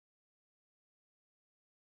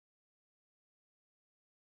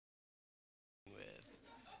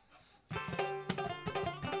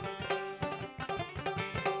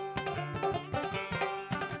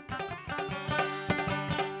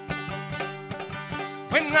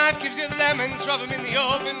When life gives you lemons, rub them in the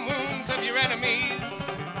open wounds of your enemies.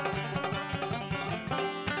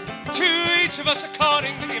 To each of us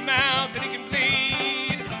according to the amount that he can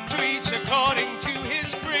bleed, to each according to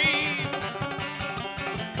his greed.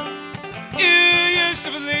 You used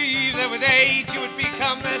to believe that with age you would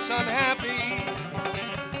become less unhappy,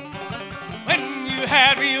 when you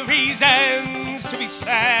had real reasons to be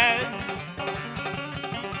sad.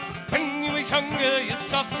 When you were younger, your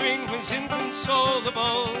suffering was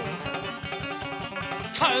inconsolable,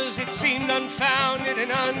 'cause it seemed unfounded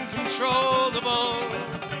and uncontrollable.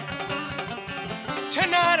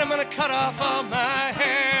 Tonight I'm gonna cut off all my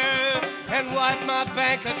hair and wipe my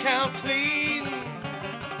bank account clean.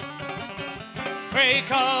 Break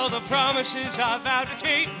all the promises I vowed to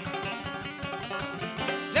keep.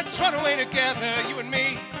 Let's run away together, you and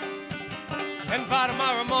me, and by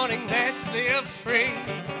tomorrow morning let's live free.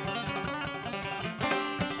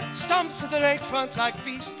 Stumps at the lakefront like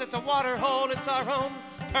beasts at the water hole. It's our own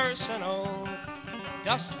personal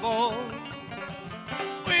dust bowl.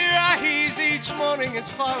 We rise each morning, as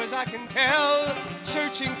far as I can tell,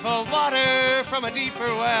 searching for water from a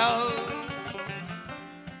deeper well.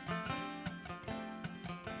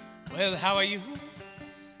 Well, how are you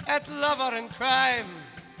at love, art, and crime?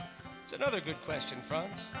 It's another good question,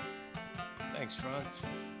 Franz. Thanks, Franz.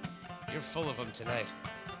 You're full of them tonight.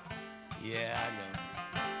 Yeah, I know.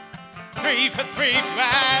 3 for 3 if you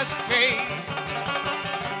ask me.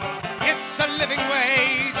 It's a living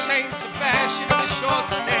wage, Saint Sebastian in the short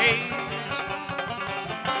stage.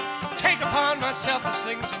 Take upon myself the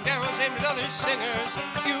slings and arrows aimed at other singers.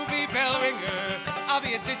 You be bell ringer, I'll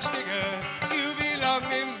be a ditch digger. You be long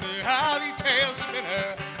limber, I'll be tail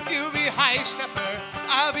spinner. You be high stepper,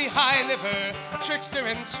 I'll be high liver. Trickster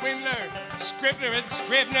and swindler, scribbler and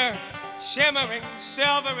scrivener. Shimmering,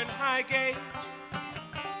 silver and high gauge.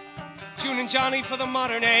 June and Johnny for the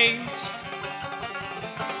modern age.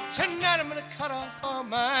 Tonight I'm gonna cut off all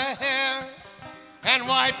my hair and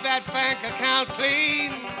wipe that bank account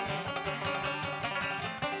clean.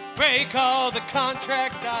 Break all the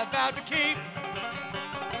contracts I vowed to keep.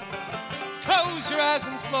 Close your eyes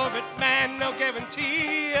and floor it, man, no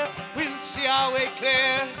guarantee. We'll see our way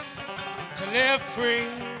clear to live free.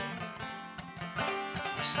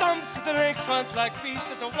 Stumps at the lakefront like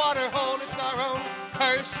beasts at the water hole. It's our own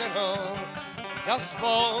personal dust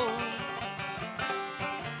bowl.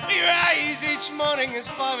 We rise each morning, as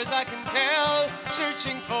far as I can tell,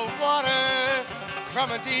 searching for water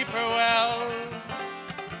from a deeper well.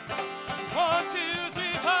 1, 2,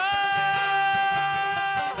 3, 4.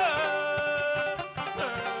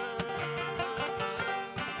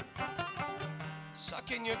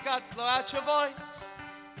 Suck in your gut, blow out your voice.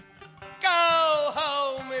 Go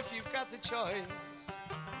home if you've got the choice.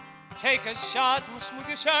 Take a shot and smooth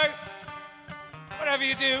your shirt. Whatever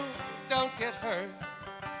you do, don't get hurt.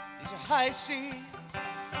 These are high seas.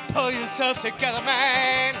 Pull yourself together,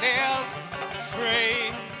 man. Live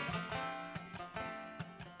free.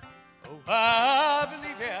 Oh, I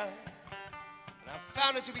believe it, and I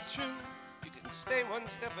found it to be true. You can stay one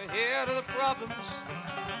step ahead of the problems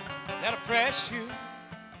that oppress you.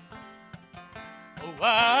 Oh,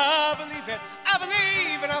 I believe it, I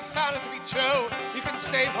believe, and I found it to be true. You can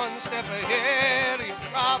stay one step ahead of your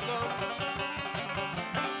problem.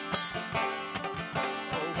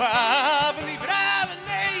 Oh, I believe it, I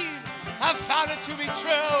believe, I found it to be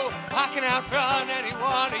true. I can outrun any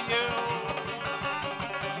one of you.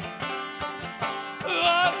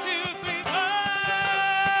 1, 2, 3, 4.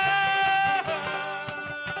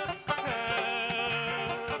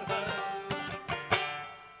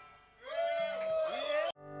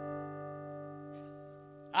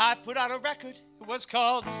 I put on a record, it was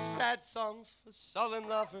called Sad Songs for Sullen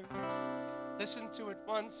Lovers. Listened to it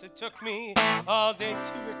once, it took me all day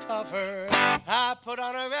to recover. I put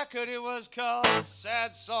on a record, it was called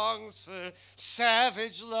Sad Songs for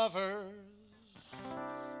Savage Lovers.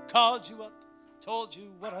 Called you up, told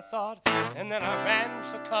you what I thought, and then I ran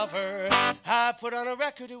for cover. I put on a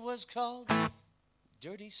record, it was called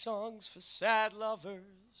Dirty Songs for Sad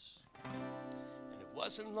Lovers. It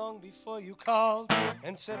wasn't long before you called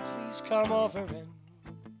and said, please come over and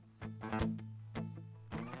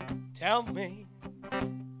tell me,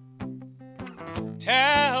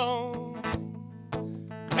 tell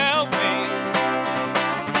me,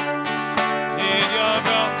 did your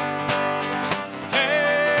broken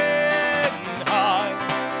heart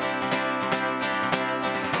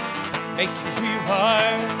make you who you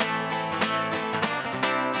are?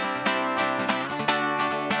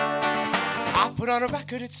 Put on a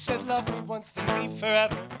record, it said love me once, then leave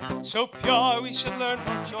forever. So pure, we should learn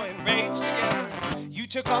both joy and rage together. You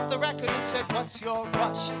took off the record and said, what's your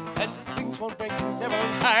rush? As if things won't break through their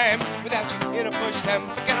own time without you here to push them.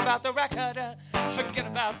 Forget about the record, forget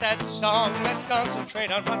about that song. Let's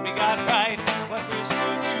concentrate on what we got right, what we're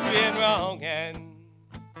still doing wrong. And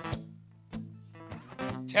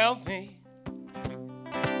tell me,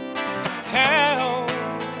 tell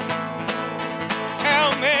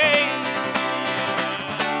me,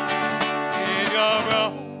 did your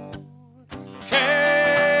broken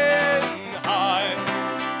heart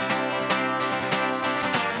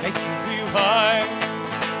make you who you are?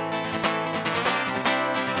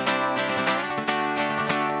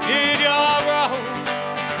 Did your broken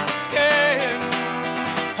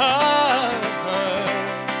heart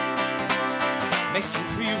make you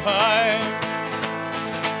who you are?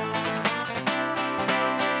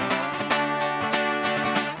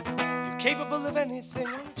 Capable of anything,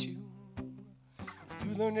 aren't you?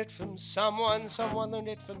 You learn it from someone, someone learned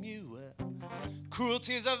it from you.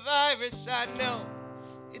 Cruelty is a virus, I know.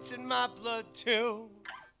 It's in my blood too.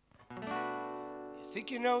 You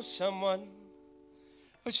think you know someone,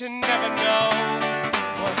 but you never know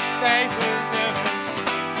what they will do.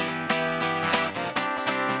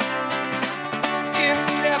 You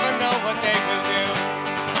never know what they will do.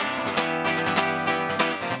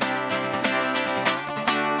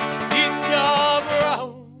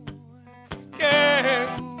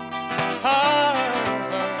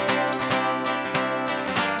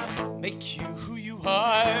 Make you who you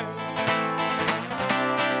are.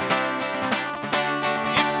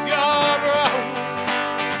 If you're broken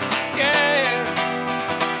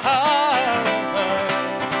heart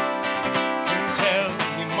can tell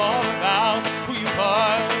me more about who you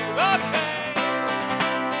are. Okay,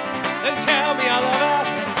 then tell me all about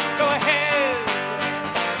it. Go ahead,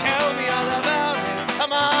 tell me all about it.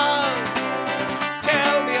 Come on,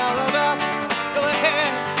 tell me all about it. Go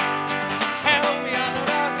ahead, tell me all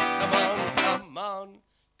about it. Come on, come on,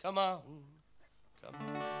 come on, come on.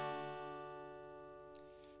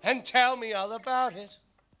 And tell me all about it.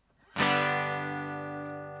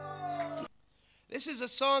 This is a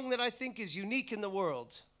song that I think is unique in the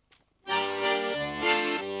world.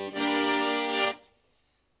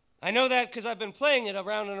 I know that because I've been playing it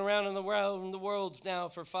around and around in the world now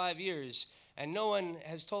for 5 years, and no one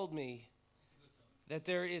has told me that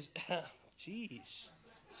there is... Jeez.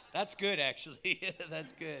 That's good, actually.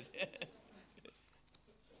 That's good.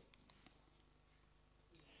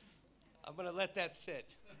 I'm going to let that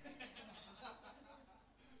sit.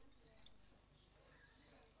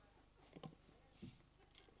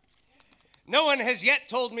 No one has yet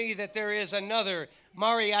told me that there is another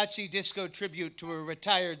mariachi disco tribute to a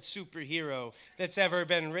retired superhero that's ever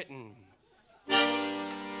been written.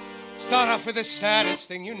 Start off with the saddest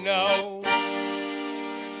thing you know.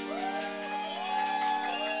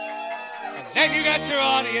 And then you got your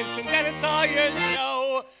audience, and then it's all your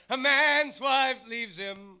show. A man's wife leaves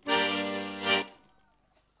him.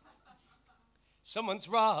 Someone's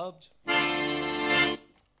robbed.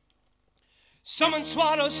 Someone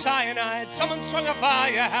swallows cyanide. Someone swung up by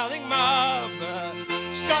a howling mob.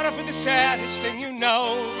 Start off with the saddest thing you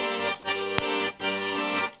know.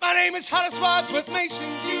 My name is Hollis Wadsworth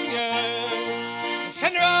Mason Jr.,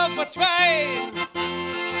 defender of what's right.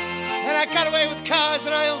 And I got away with cars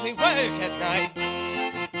and I only work at night.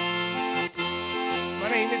 My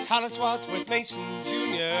name is Hollis Wadsworth Mason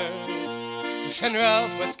Jr., defender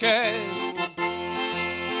of what's good.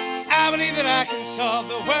 I believe that I can solve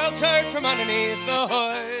the world's hurt from underneath the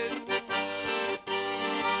hood.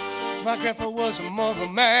 My grandpa was a moral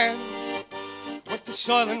man, worked the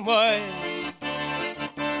soil and wood.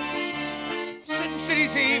 Said the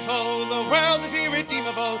city's evil, the world is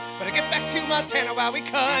irredeemable, but I get back to Montana while we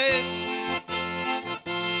could.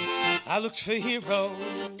 I looked for heroes,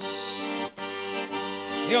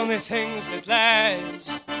 the only things that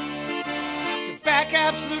last, to back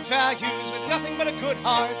absolute values with nothing but a good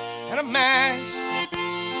heart and a mask.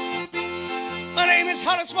 My name is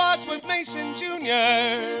Hollis Wadsworth Mason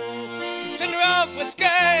Jr., defender of what's good.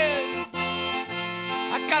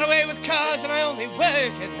 I got away with cars and I only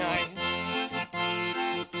work at night.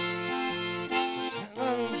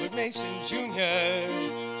 Defender of Mason Jr.,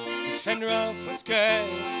 defender of what's good.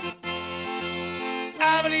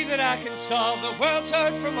 I believe that I can solve the world's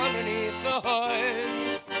hurt from underneath the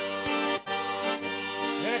hood.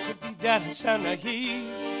 And it could be that I sound naive,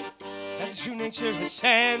 that's true nature of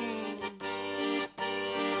sin.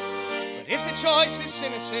 But if the choice is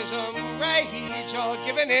cynicism, rage, or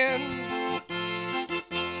giving in,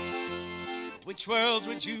 which world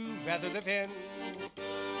would you rather live in?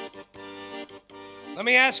 Let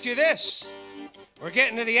me ask you this. We're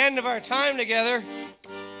getting to the end of our time together.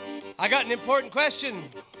 I got an important question.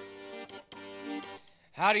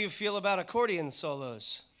 How do you feel about accordion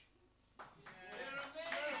solos?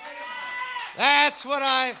 That's what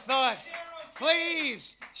I thought.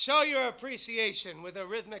 Please show your appreciation with a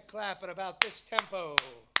rhythmic clap at about this tempo.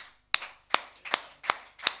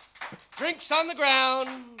 Drinks on the ground.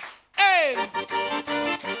 Hey!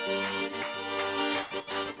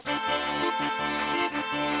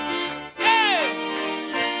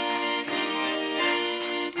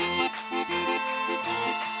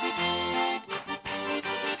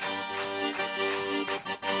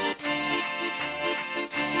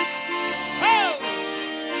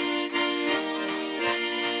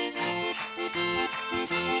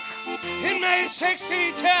 In May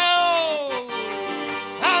 62,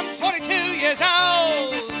 I'm 42 years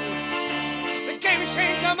old. The game has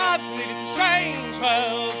changed, I'm obsolete. It's a strange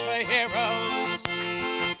world for heroes.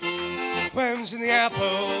 Worms in the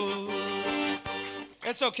apple.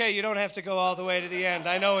 It's okay, you don't have to go all the way to the end.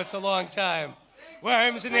 I know it's a long time.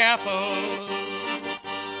 Worms in the apple,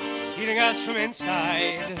 eating us from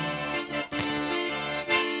inside.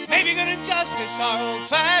 Maybe good injustice, our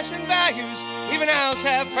old-fashioned values, even owls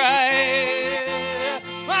have pride.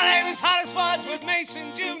 My name is Hollis Wadsworth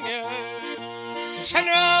Mason Jr.,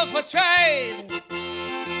 defender of what's right.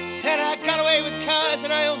 And I got away with cars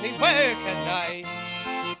and I only work at night.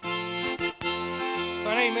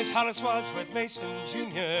 My name is Hollis Wadsworth Mason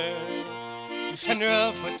Jr., defender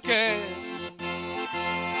of what's good.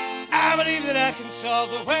 I believe that I can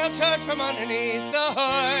solve the world's hurt from underneath the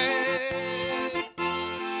hood.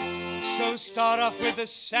 So start off with the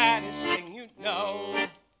saddest thing you know.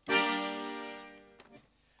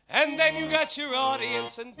 And then you got your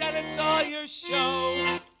audience, and then it's all your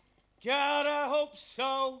show. God, I hope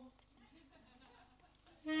so.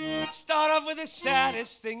 Start off with the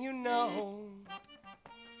saddest thing you know.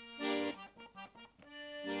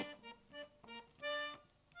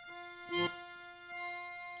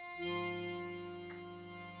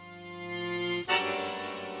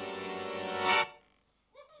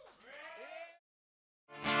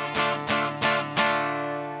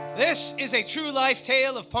 This is a true life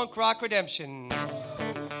tale of punk rock redemption.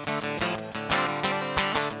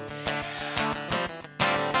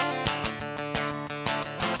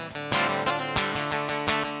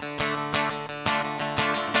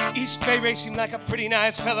 East Bay Ray seemed like a pretty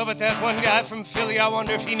nice fellow, but that one guy from Philly, I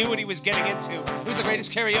wonder if he knew what he was getting into. It was the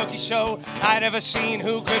greatest karaoke show I'd ever seen.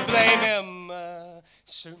 Who could blame him?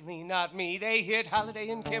 Certainly not me. They hit Holiday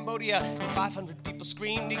in Cambodia, and 500 people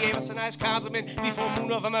screamed. He gave us a nice compliment before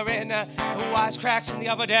Moon over Marina. Wisecracks in the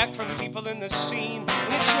upper deck from people in the scene.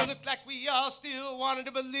 And it sure looked like we all still wanted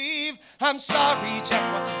to believe. I'm sorry, Jeff,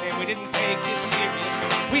 what's his name? We didn't take this serious.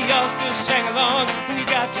 We all still sang along when you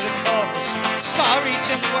got to the chorus. Sorry,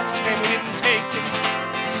 Jeff, what's his name? We didn't take this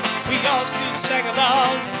serious. We all still sang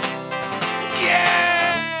along.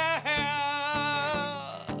 Yeah!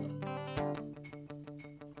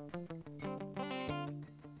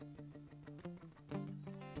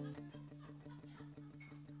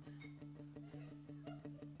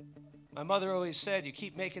 My mother always said, you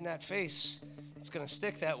keep making that face, it's gonna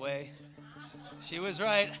stick that way. She was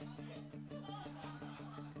right.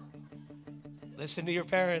 Listen to your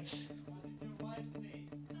parents.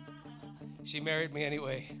 She married me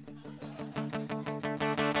anyway.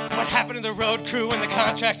 What happened to the road crew when the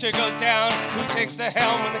contractor goes down? Who takes the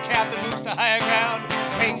helm when the captain moves to higher ground?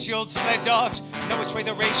 Rangy old sled dogs know which way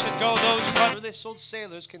the race should go. Those rudderless old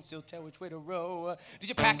sailors can still tell which way to row. Did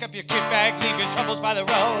you pack up your kit bag, leave your troubles by the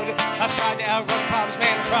road? I've tried to outrun problems,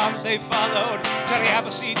 man, the problems they followed. Johnny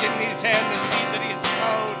Appleseed didn't need to tend the seeds that he had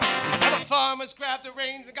sowed. Other farmers grabbed the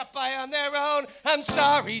reins and got by on their own. I'm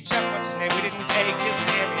sorry, Jeff, what's his name? We didn't take you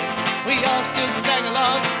serious. We all still sang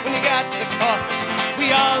along when you got to the chorus.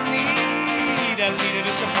 We all need a leader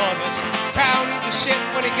to support us. Crown needs a ship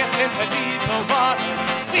when he gets into deeper waters.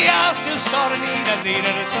 We all still sort of need a leader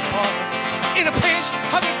to support us. In a pinch,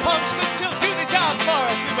 100 punks could still do the job for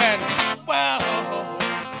us. We went, wow,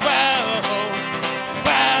 wow, wow,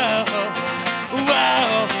 wow,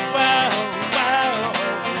 wow, wow,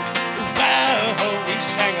 wow. We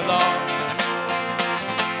sang along.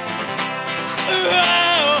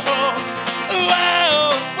 Wow,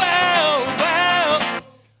 wow, wow, wow.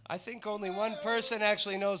 I think only one person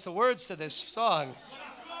actually knows the words to this song.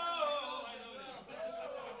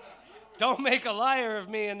 Don't make a liar of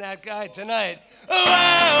me and that guy tonight.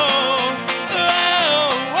 Wow, wow,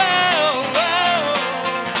 wow, wow,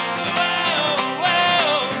 wow, wow,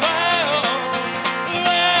 wow,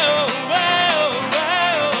 wow,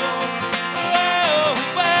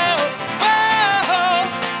 wow,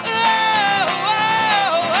 wow,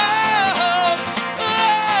 wow,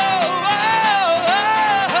 wow.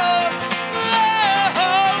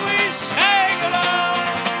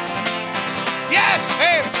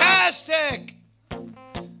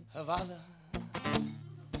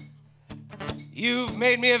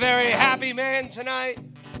 made me a very happy man tonight.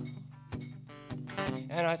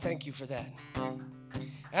 And I thank you for that.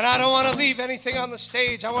 And I don't want to leave anything on the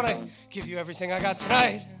stage. I want to give you everything I got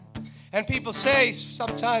tonight. And people say,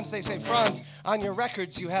 sometimes they say, Franz, on your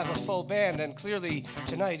records you have a full band, and clearly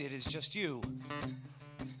tonight it is just you.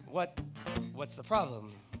 What's the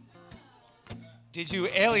problem? Did you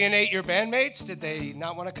alienate your bandmates? Did they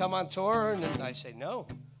not want to come on tour? And I say, no.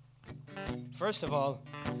 First of all,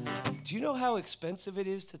 do you know how expensive it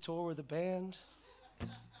is to tour with a band?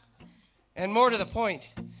 And more to the point,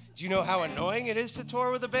 do you know how annoying it is to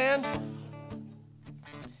tour with a band?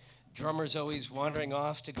 Drummer's always wandering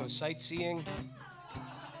off to go sightseeing.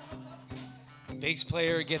 Bass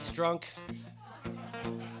player gets drunk.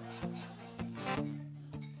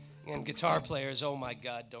 And guitar players, oh my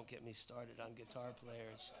God, don't get me started on guitar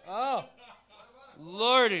players. Oh,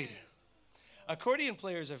 Lordy. Accordion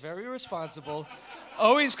players are very responsible,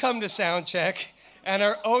 always come to sound check, and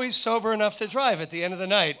are always sober enough to drive at the end of the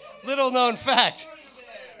night. Little known fact.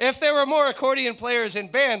 If there were more accordion players in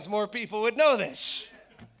bands, more people would know this.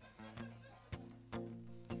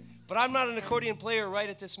 But I'm not an accordion player right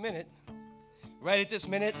at this minute. Right at this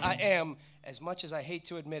minute, I am, as much as I hate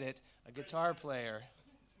to admit it, a guitar player.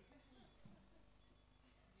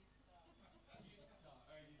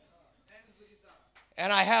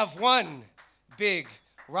 And I have one big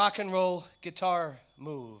rock and roll guitar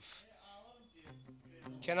move.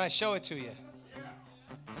 Can I show it to you?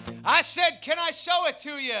 I said, can I show it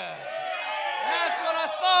to you? That's what I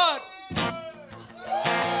thought.